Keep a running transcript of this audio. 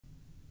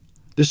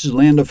This is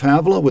Land of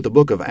Havilah with the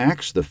book of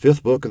Acts, the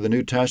fifth book of the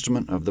New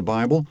Testament of the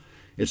Bible.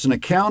 It's an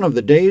account of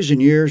the days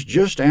and years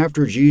just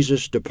after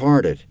Jesus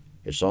departed.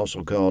 It's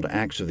also called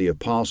Acts of the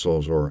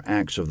Apostles or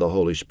Acts of the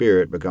Holy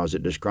Spirit because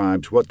it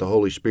describes what the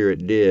Holy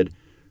Spirit did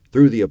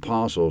through the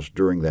apostles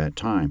during that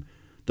time.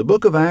 The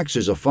book of Acts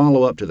is a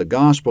follow-up to the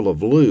Gospel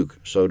of Luke,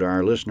 so to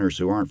our listeners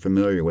who aren't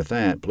familiar with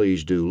that,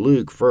 please do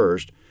Luke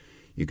first.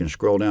 You can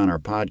scroll down our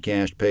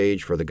podcast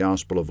page for the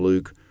Gospel of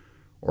Luke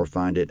or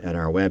find it at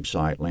our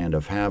website,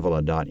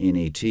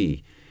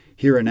 landofhavilah.net.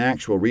 Here in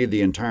Acts, we'll read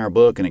the entire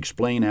book and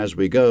explain as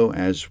we go,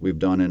 as we've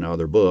done in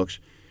other books.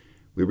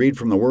 We read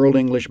from the World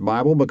English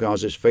Bible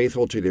because it's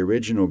faithful to the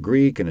original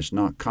Greek and it's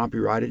not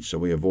copyrighted, so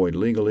we avoid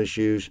legal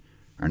issues.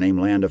 Our name,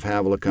 Land of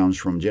Havilah, comes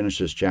from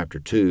Genesis chapter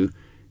 2.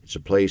 It's a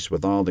place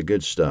with all the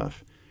good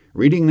stuff.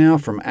 Reading now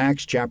from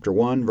Acts chapter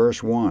 1,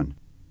 verse 1.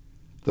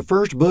 The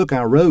first book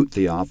I wrote,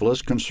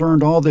 Theophilus,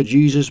 concerned all that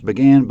Jesus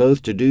began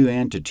both to do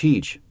and to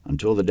teach,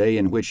 until the day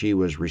in which he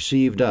was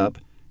received up,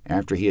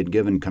 after he had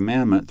given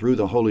commandment through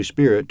the Holy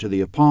Spirit to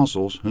the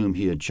apostles whom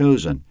he had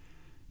chosen.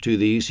 To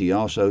these he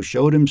also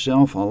showed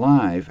himself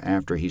alive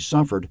after he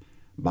suffered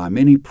by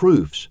many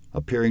proofs,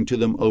 appearing to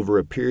them over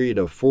a period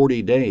of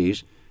 40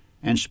 days,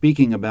 and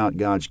speaking about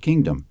God's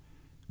kingdom.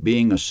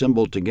 Being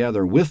assembled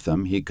together with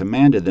them, he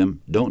commanded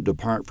them, "Don't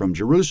depart from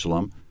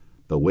Jerusalem,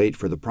 but wait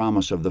for the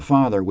promise of the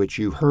Father, which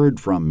you heard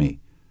from me.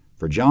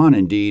 For John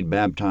indeed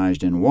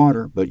baptized in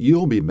water, but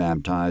you'll be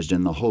baptized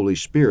in the Holy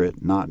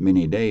Spirit not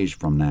many days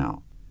from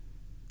now."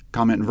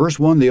 Comment in verse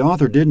 1, the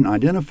author didn't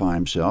identify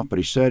himself, but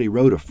he said he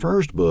wrote a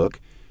first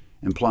book,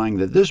 implying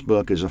that this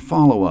book is a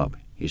follow-up.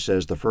 He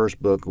says the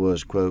first book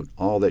was, quote,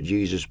 all that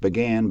Jesus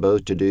began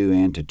both to do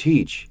and to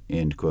teach,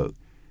 end quote.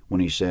 When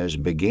he says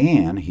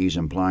began, he's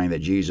implying that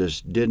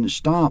Jesus didn't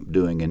stop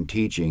doing and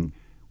teaching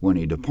when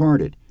he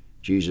departed.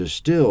 Jesus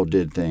still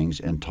did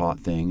things and taught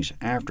things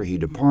after he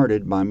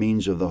departed by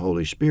means of the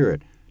Holy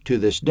Spirit. To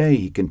this day,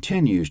 he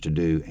continues to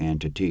do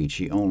and to teach.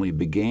 He only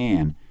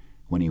began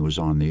when he was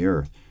on the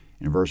earth.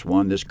 In verse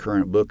 1, this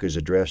current book is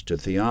addressed to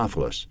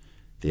Theophilus.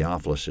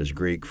 Theophilus is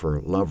Greek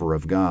for lover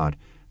of God.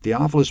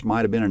 Theophilus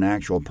might have been an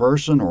actual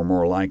person, or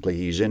more likely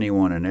he's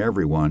anyone and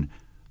everyone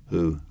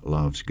who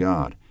loves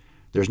God.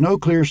 There's no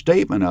clear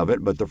statement of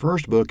it, but the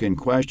first book in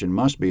question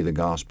must be the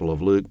Gospel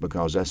of Luke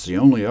because that's the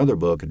only other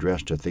book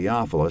addressed to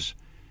Theophilus,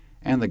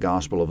 and the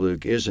Gospel of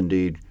Luke is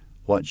indeed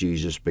what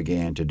Jesus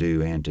began to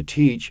do and to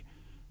teach.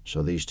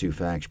 So these two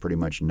facts pretty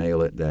much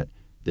nail it that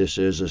this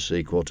is a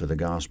sequel to the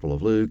Gospel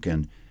of Luke,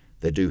 and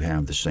they do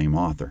have the same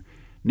author.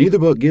 Neither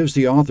book gives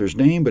the author's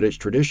name, but it's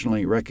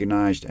traditionally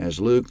recognized as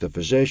Luke, the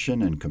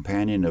physician and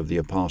companion of the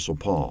Apostle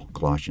Paul,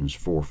 Colossians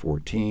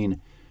 4:14,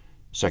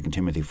 2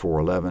 Timothy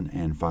 4:11,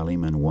 and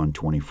Philemon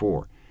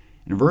 1:24.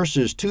 In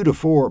verses 2 to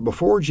 4,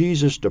 before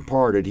Jesus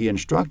departed, he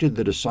instructed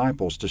the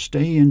disciples to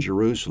stay in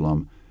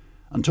Jerusalem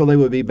until they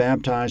would be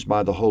baptized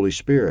by the Holy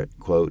Spirit,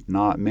 quote,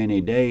 not many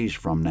days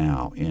from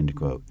now, end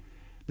quote.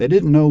 They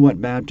didn't know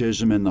what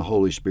baptism in the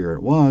Holy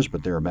Spirit was,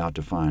 but they're about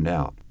to find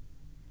out.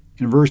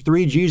 In verse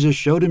 3, Jesus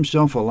showed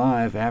himself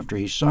alive after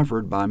he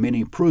suffered by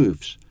many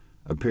proofs,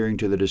 appearing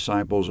to the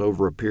disciples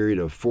over a period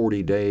of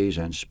 40 days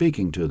and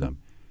speaking to them.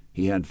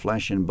 He had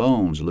flesh and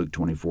bones, Luke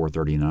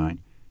 24:39,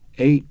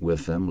 ate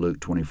with them, Luke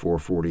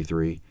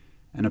 24:43,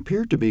 and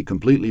appeared to be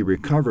completely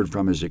recovered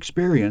from his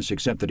experience,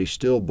 except that he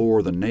still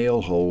bore the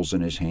nail holes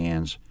in his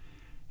hands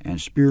and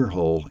spear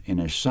hole in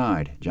his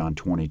side, John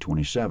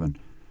 20:27.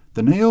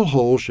 The nail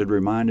hole should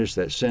remind us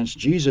that since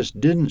Jesus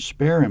didn't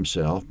spare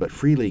himself but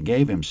freely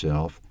gave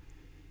himself,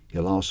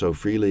 he'll also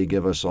freely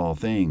give us all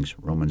things,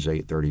 Romans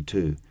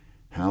 8:32.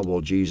 How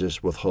will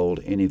Jesus withhold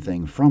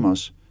anything from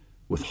us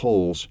with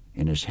holes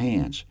in his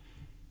hands?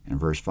 In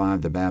verse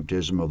 5, the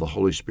baptism of the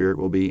Holy Spirit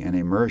will be an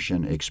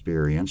immersion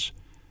experience,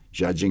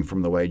 judging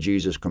from the way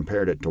Jesus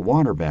compared it to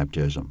water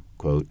baptism.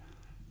 Quote,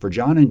 for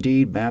John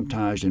indeed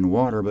baptized in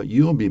water, but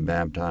you'll be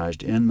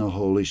baptized in the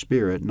Holy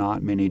Spirit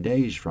not many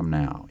days from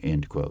now,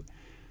 end quote.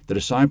 The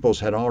disciples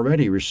had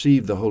already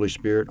received the Holy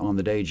Spirit on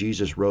the day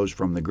Jesus rose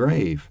from the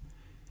grave.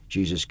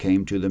 Jesus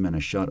came to them in a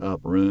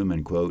shut-up room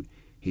and, quote,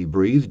 he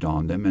breathed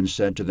on them and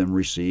said to them,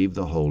 receive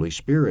the Holy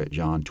Spirit,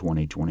 John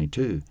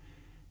 20:22.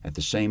 At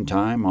the same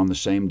time, on the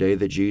same day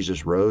that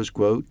Jesus rose,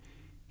 quote,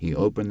 he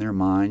opened their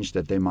minds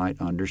that they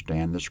might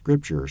understand the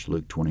Scriptures,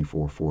 Luke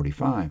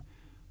 24:45.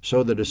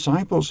 So the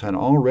disciples had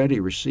already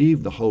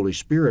received the Holy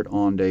Spirit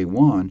on day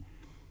one,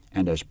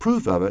 and as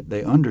proof of it,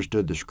 they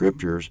understood the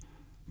Scriptures,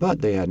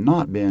 but they had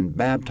not been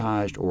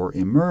baptized or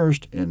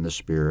immersed in the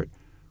Spirit,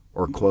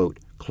 or, quote,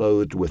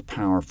 clothed with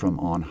power from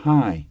on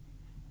high,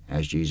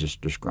 as Jesus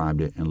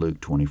described it in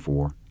Luke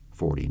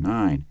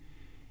 24:49.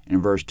 In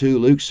verse 2,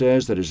 Luke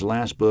says that his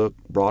last book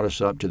brought us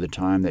up to the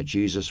time that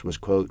Jesus was,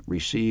 quote,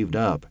 received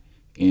up,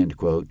 end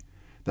quote.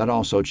 That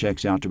also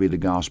checks out to be the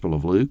Gospel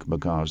of Luke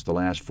because the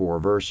last 4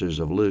 verses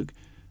of Luke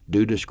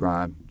do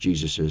describe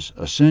Jesus'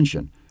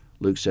 ascension.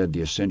 Luke said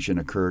the ascension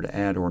occurred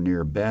at or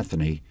near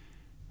Bethany,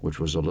 which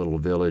was a little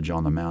village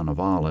on the Mount of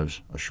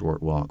Olives, a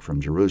short walk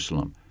from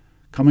Jerusalem.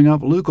 Coming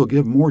up, Luke will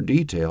give more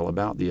detail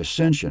about the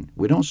ascension.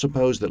 We don't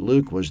suppose that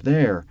Luke was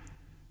there,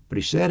 but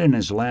he said in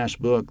his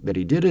last book that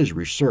he did his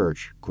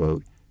research,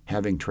 quote,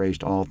 having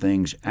traced all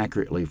things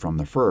accurately from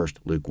the first,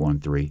 Luke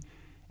 1:3,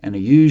 and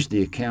he used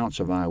the accounts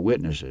of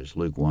eyewitnesses,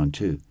 Luke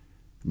 1:2.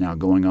 Now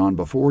going on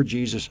before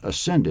Jesus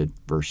ascended,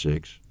 verse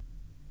 6.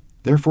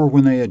 Therefore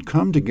when they had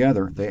come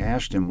together, they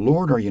asked him,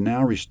 Lord, are you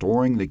now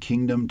restoring the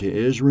kingdom to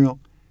Israel?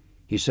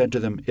 He said to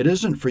them, It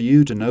isn't for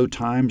you to know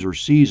times or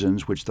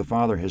seasons which the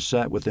Father has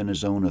set within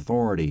his own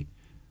authority,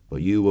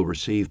 but you will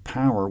receive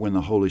power when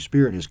the Holy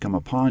Spirit has come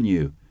upon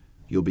you.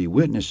 You'll be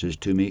witnesses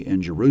to me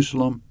in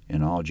Jerusalem,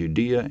 in all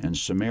Judea and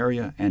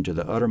Samaria, and to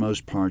the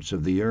uttermost parts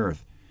of the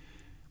earth.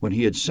 When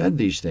he had said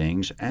these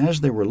things,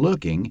 as they were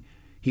looking,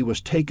 he was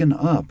taken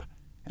up,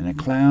 and a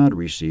cloud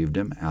received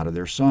him out of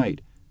their sight.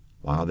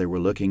 While they were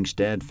looking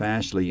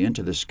steadfastly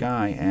into the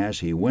sky as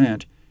he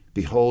went,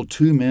 behold,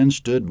 2 men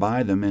stood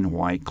by them in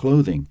white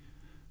clothing,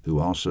 who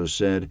also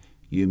said,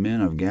 You men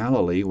of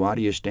Galilee, why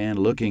do you stand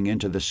looking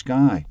into the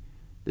sky?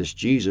 This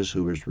Jesus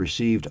who was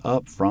received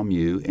up from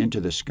you into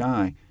the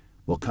sky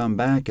will come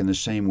back in the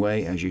same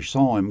way as you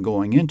saw him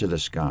going into the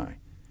sky.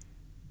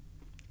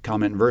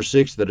 Comment in verse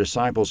 6, the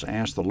disciples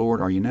asked the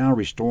Lord, Are you now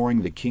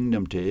restoring the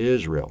kingdom to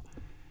Israel?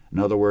 In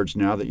other words,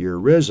 now that you're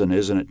risen,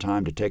 isn't it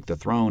time to take the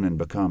throne and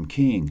become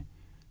king?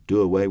 Do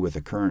away with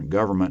the current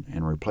government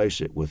and replace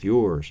it with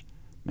yours.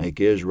 Make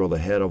Israel the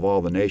head of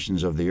all the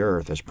nations of the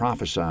earth, as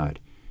prophesied.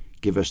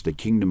 Give us the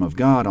kingdom of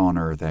God on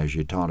earth, as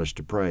you taught us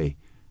to pray.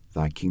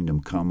 Thy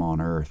kingdom come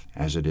on earth,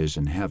 as it is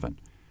in heaven.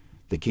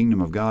 The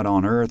kingdom of God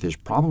on earth is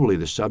probably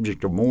the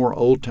subject of more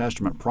Old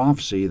Testament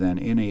prophecy than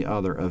any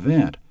other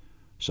event,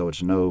 so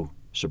it's no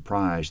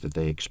surprise that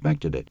they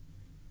expected it.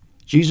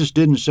 Jesus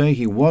didn't say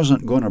he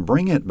wasn't going to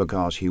bring it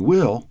because he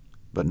will,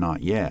 but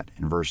not yet.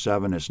 In verse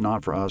 7, it's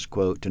not for us,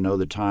 quote, to know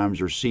the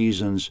times or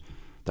seasons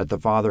that the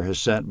Father has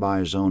set by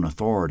his own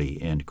authority,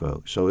 end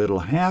quote. So it'll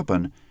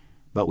happen,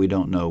 but we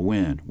don't know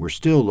when. We're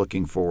still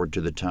looking forward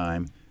to the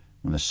time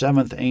when the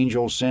 7th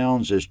angel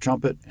sounds his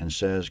trumpet and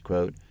says,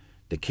 quote,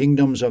 The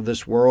kingdoms of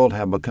this world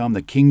have become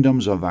the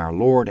kingdoms of our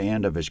Lord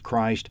and of his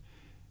Christ,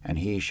 and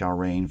he shall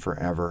reign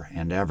forever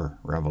and ever.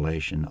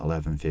 Revelation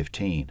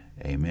 11:15.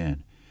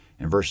 Amen.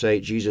 In verse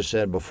 8, Jesus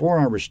said, Before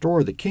I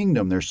restore the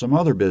kingdom, there's some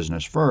other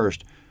business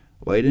first.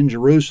 Wait in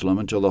Jerusalem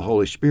until the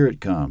Holy Spirit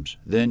comes.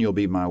 Then you'll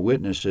be my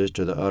witnesses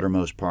to the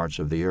uttermost parts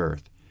of the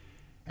earth.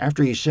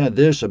 After he said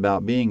this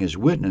about being his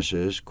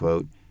witnesses,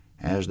 quote,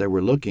 As they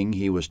were looking,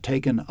 he was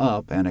taken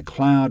up, and a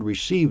cloud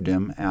received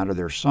him out of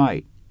their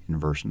sight, in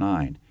verse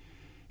 9.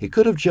 He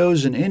could have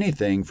chosen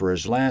anything for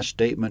his last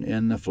statement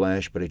in the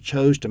flesh, but he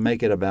chose to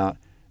make it about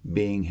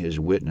being his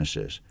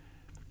witnesses.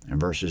 In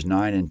verses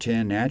 9 and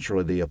 10,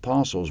 naturally the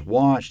apostles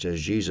watched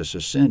as Jesus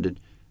ascended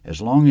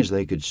as long as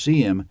they could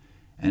see him,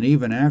 and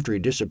even after he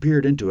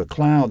disappeared into a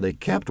cloud, they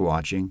kept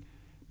watching,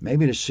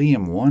 maybe to see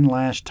him one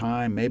last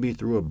time, maybe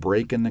through a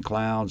break in the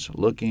clouds,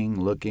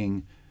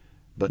 looking,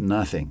 but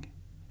nothing.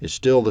 It's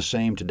still the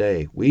same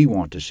today. We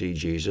want to see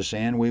Jesus,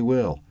 and we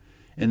will.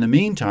 In the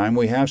meantime,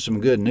 we have some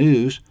good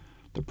news.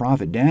 The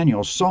prophet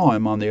Daniel saw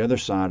him on the other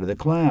side of the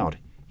cloud.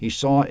 He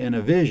saw it in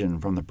a vision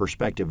from the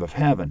perspective of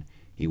heaven.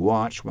 He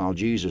watched while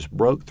Jesus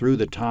broke through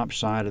the top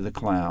side of the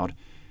cloud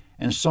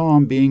and saw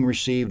him being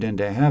received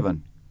into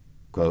heaven.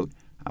 Quote,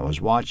 I was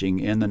watching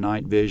in the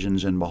night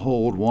visions, and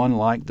behold, one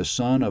like the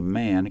Son of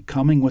Man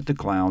coming with the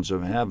clouds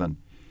of heaven.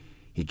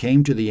 He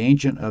came to the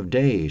Ancient of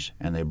Days,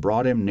 and they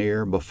brought him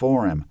near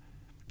before him.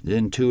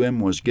 Then to him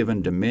was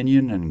given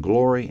dominion and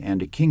glory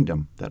and a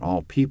kingdom, that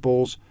all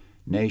peoples,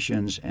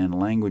 nations, and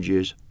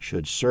languages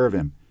should serve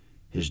him.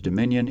 His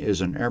dominion is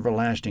an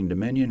everlasting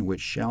dominion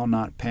which shall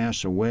not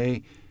pass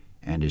away,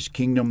 and his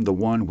kingdom the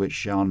one which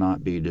shall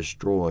not be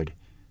destroyed.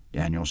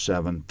 Daniel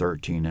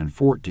 7:13 and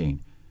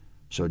 14.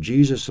 So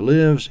Jesus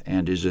lives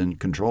and is in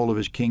control of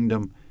his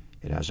kingdom.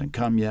 It hasn't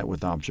come yet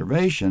with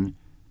observation,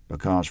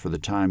 because for the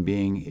time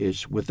being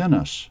it's within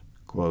us.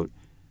 Quote,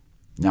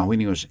 Now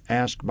when he was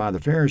asked by the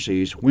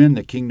Pharisees when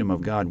the kingdom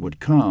of God would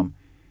come,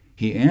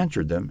 he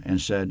answered them and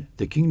said,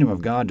 The kingdom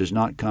of God does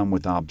not come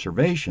with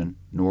observation,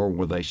 nor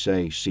will they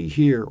say, See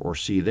here or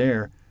see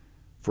there,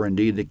 for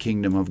indeed the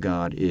kingdom of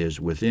God is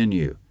within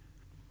you.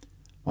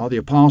 While the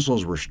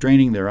apostles were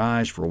straining their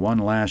eyes for one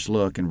last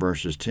look in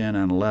verses 10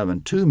 and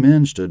 11, 2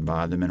 men stood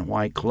by them in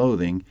white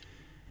clothing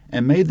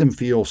and made them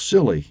feel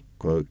silly.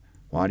 Quote,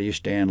 Why do you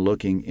stand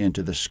looking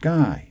into the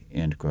sky?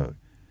 End quote.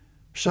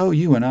 So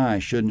you and I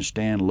shouldn't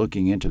stand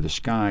looking into the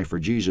sky for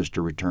Jesus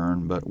to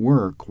return, but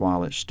work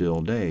while it's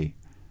still day,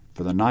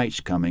 for the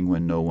night's coming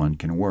when no one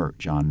can work.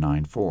 John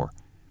 9:4.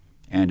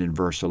 And in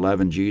verse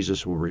 11,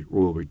 Jesus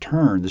will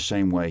return the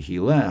same way he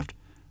left,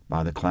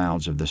 by the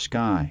clouds of the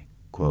sky.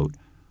 Quote,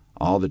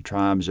 All the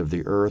tribes of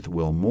the earth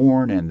will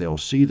mourn, and they'll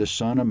see the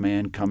Son of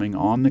Man coming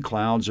on the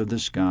clouds of the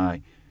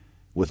sky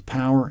with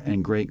power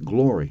and great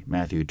glory.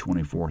 Matthew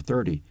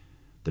 24:30.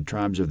 The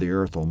tribes of the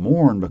earth will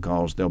mourn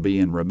because they'll be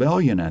in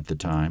rebellion at the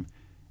time,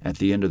 at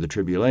the end of the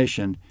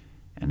tribulation,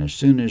 and as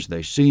soon as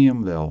they see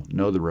him, they'll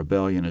know the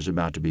rebellion is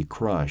about to be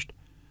crushed.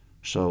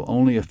 So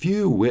only a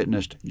few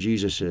witnessed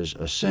Jesus'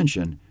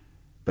 ascension,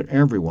 but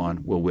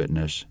everyone will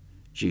witness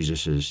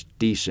Jesus'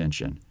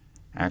 descension.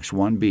 Acts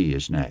 1b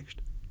is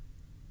next.